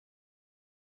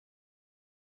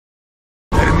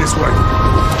this way.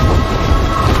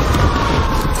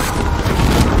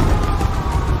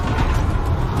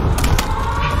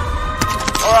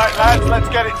 All right, lads, let's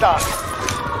get it done.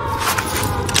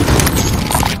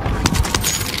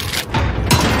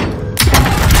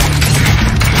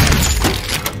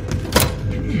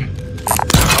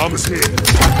 Armor's here.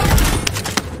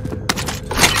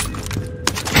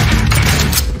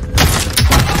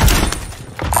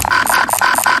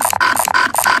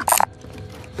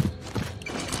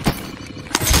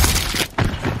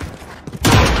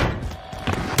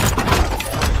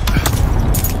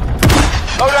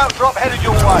 Loadout drop headed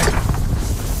your way.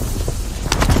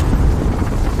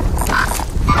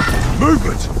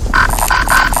 Movement!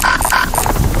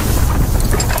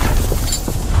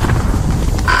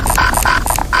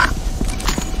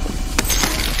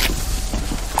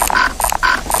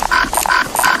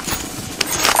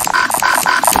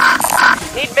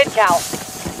 Need mid-cal.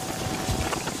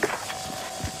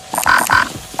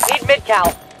 Need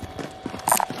mid-cal.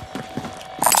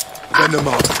 Bend them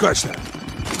up. Scratch that.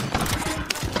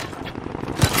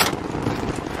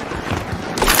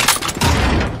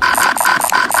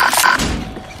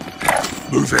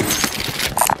 Moving.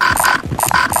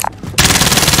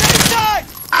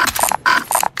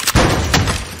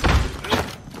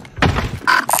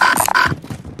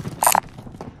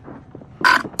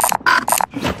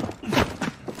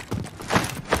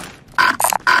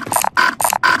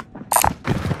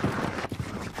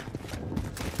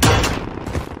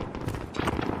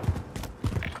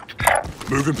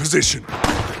 Move in position.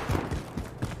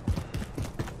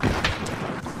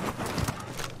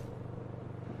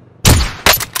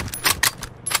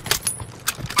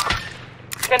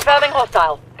 Confirming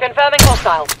hostile. Confirming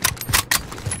hostile.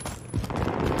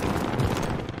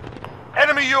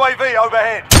 Enemy UAV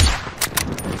overhead.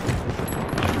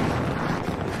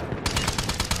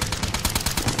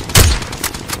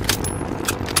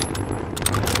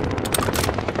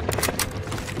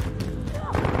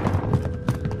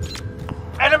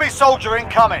 Enemy soldier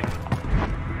incoming.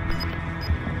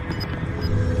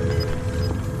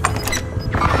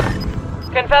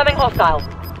 Confirming hostile.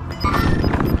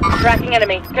 Tracking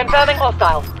enemy. Confirming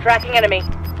hostile. Tracking enemy.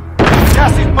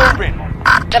 Gas is moving.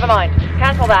 Never mind.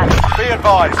 Cancel that. Be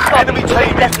advised, enemy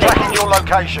team is tracking your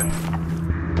location.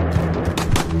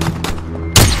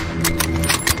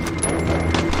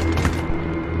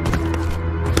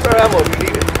 Where ammo if you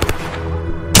need it?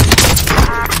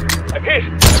 I'm hit!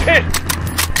 I'm hit!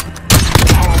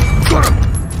 Got him!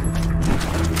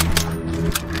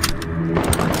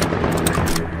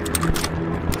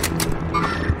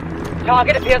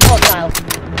 Target appears hostile.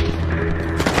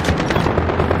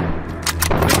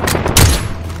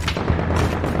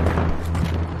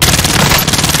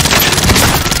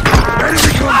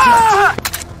 Enemy contact!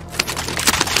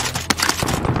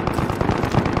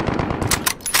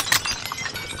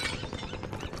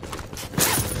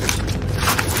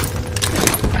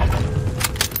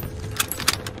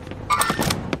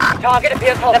 Target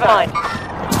appears hostile. Never mind.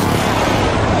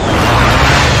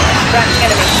 Tracking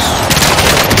enemy.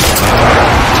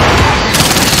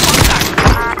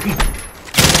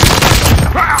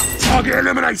 Target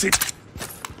eliminated!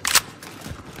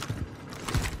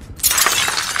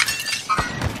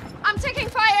 I'm taking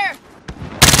fire!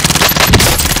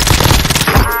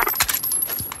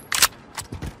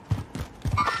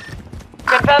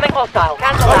 Confirming hostile.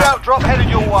 Cancel that. Loadout drop headed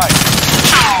your way.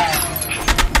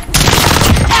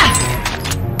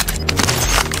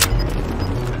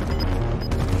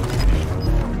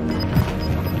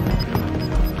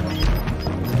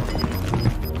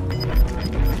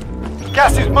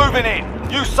 Gas is moving in.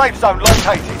 New safe zone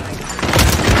located.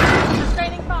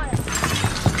 Sustaining fire.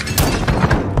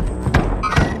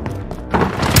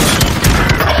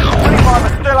 25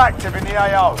 are still active in the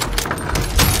AO.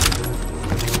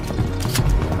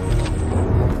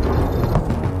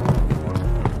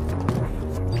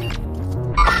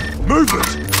 Movement!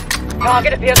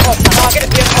 Target appears hostile. Target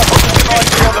appears hostile. Eyes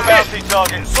on the bounty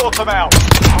target. Sort them out.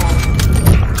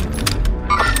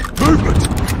 Movement!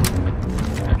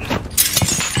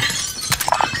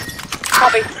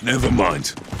 Copy. Never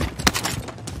mind.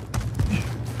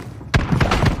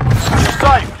 You're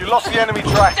safe. You lost the enemy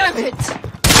track. Damn it!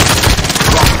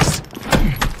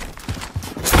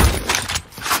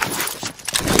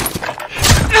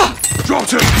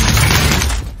 Dropped him!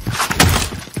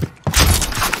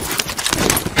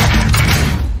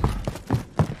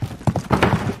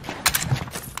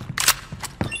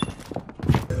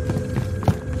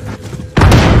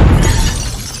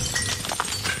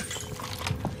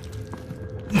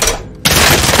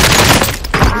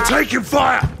 I'm taking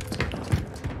fire!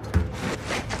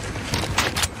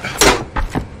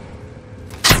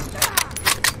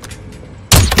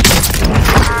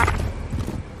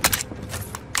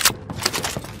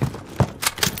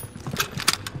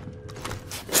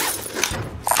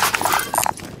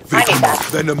 Appreciate that.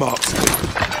 Vendor marked.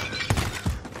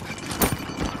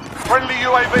 Friendly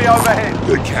UAV overhead.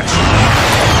 Good cash.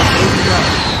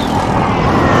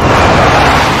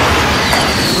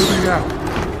 Moving out.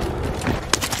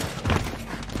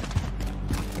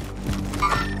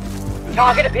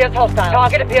 Target appears hostile.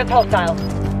 Target appears hostile.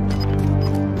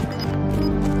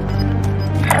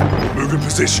 Move in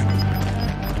position.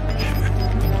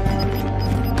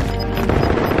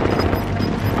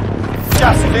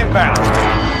 Gas is inbound.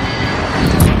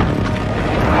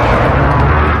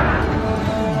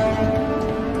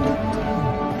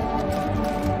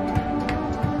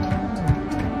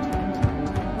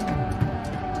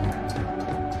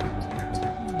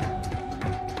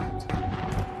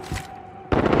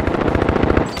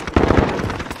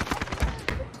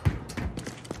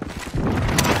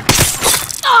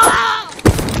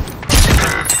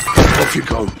 Off you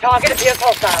go. Target appears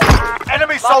hostile.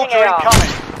 Enemy soldier AR.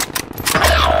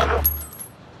 incoming.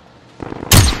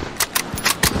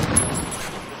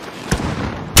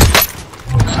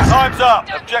 Time's up.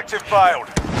 Objective failed.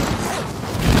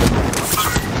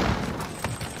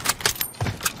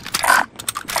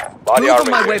 Body Move on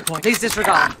armor my here. waypoint. Please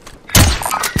disregard.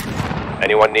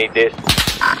 Anyone need this?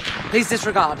 Please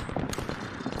disregard.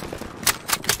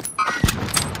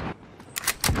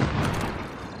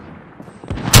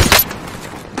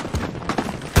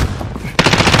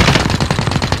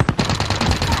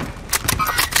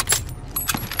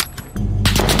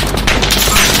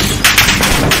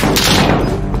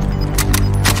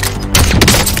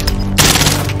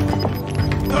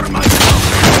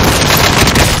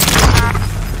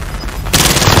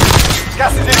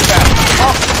 Gas is inbound.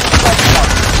 Mark the safe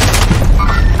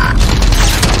zone.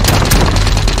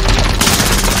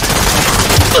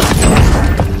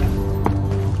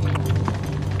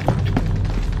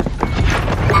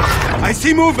 I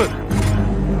see movement.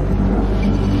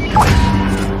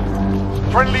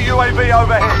 Friendly UAV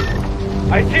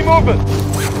overhead. I see movement.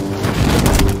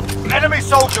 Enemy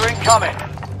soldier incoming.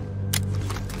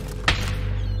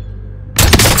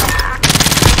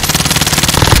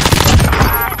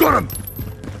 Got him.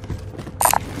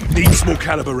 Need small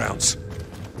caliber rounds.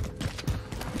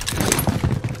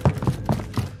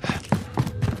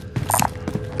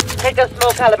 Take those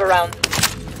small caliber rounds.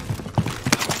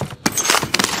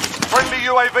 Friendly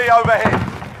UAV overhead.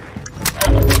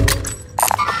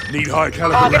 Need high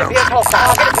caliber Target rounds. appears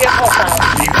hostile. Target appears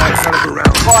hostile. Need high caliber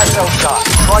rounds. Fire cells done.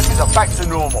 Prices are back to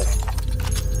normal.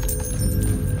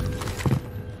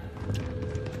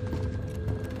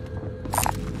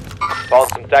 Found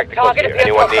some tacticals Target here. appears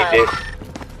Anyone need hostile.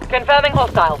 this? Confirming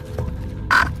hostile.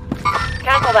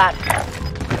 Cancel that.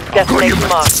 Got you, Destination man.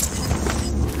 marked.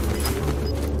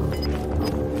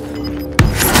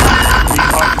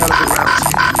 Need high caliber rounds.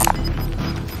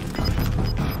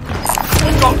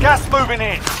 We've got gas moving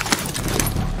in.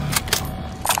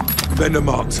 Vendor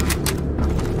marked.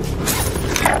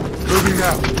 Moving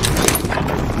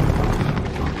out.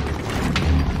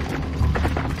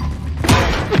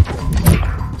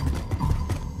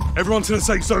 Everyone to the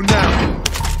safe zone now.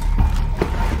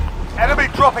 Enemy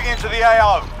dropping into the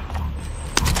AO.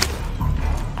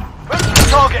 Move to the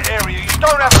target area. You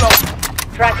don't have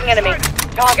long. Tracking enemy.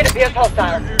 Target appears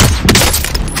hostile.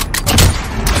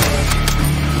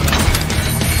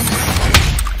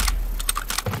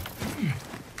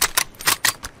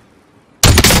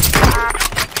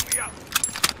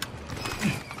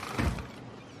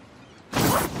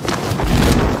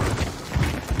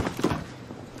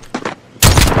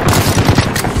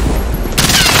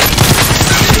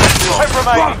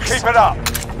 Remaining. Keep it up.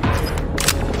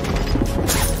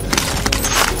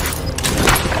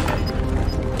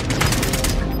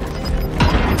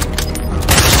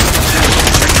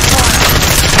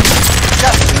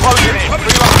 Gas is closing in.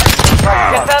 Reload.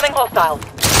 Confirming hostile.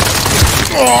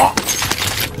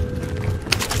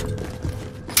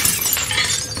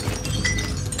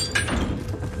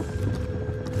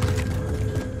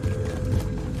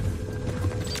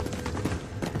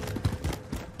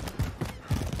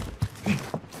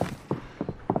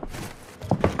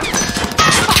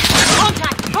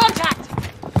 Contact! Contact!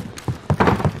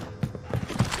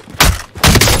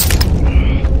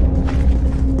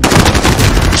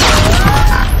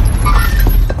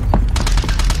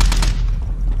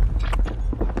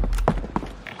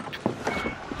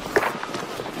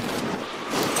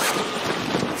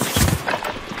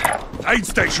 Aid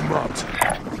station marked.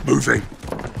 Moving.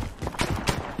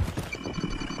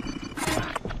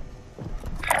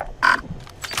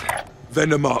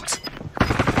 Vendor marked.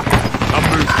 I'm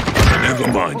moving.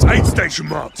 Never mind. Aid station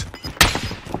marked.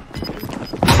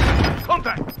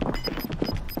 Contact.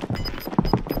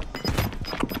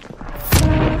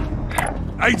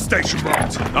 Aid station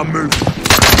marked. I'm moving.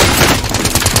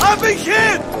 I'm being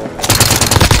hit!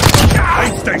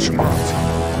 Aid station marked.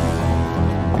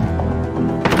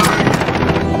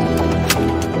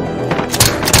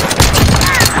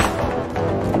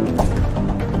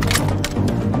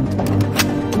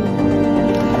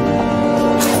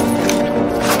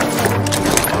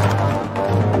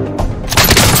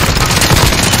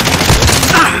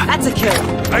 That's a kill.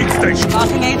 Aid station.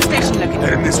 Marking aid station location.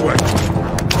 Heading this way.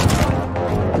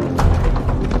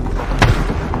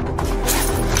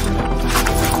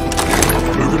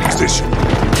 Moving position.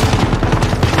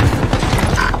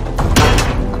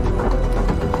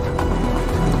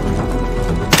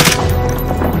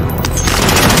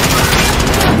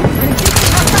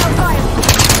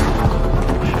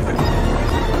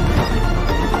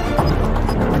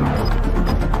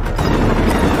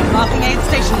 Marking aid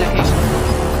station location.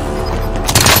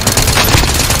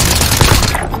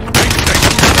 Aid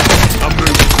station. I'm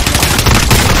moving.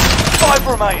 5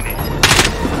 remaining.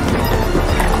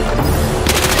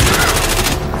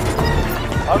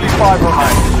 Only 5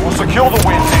 remain. We'll secure the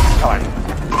win next time.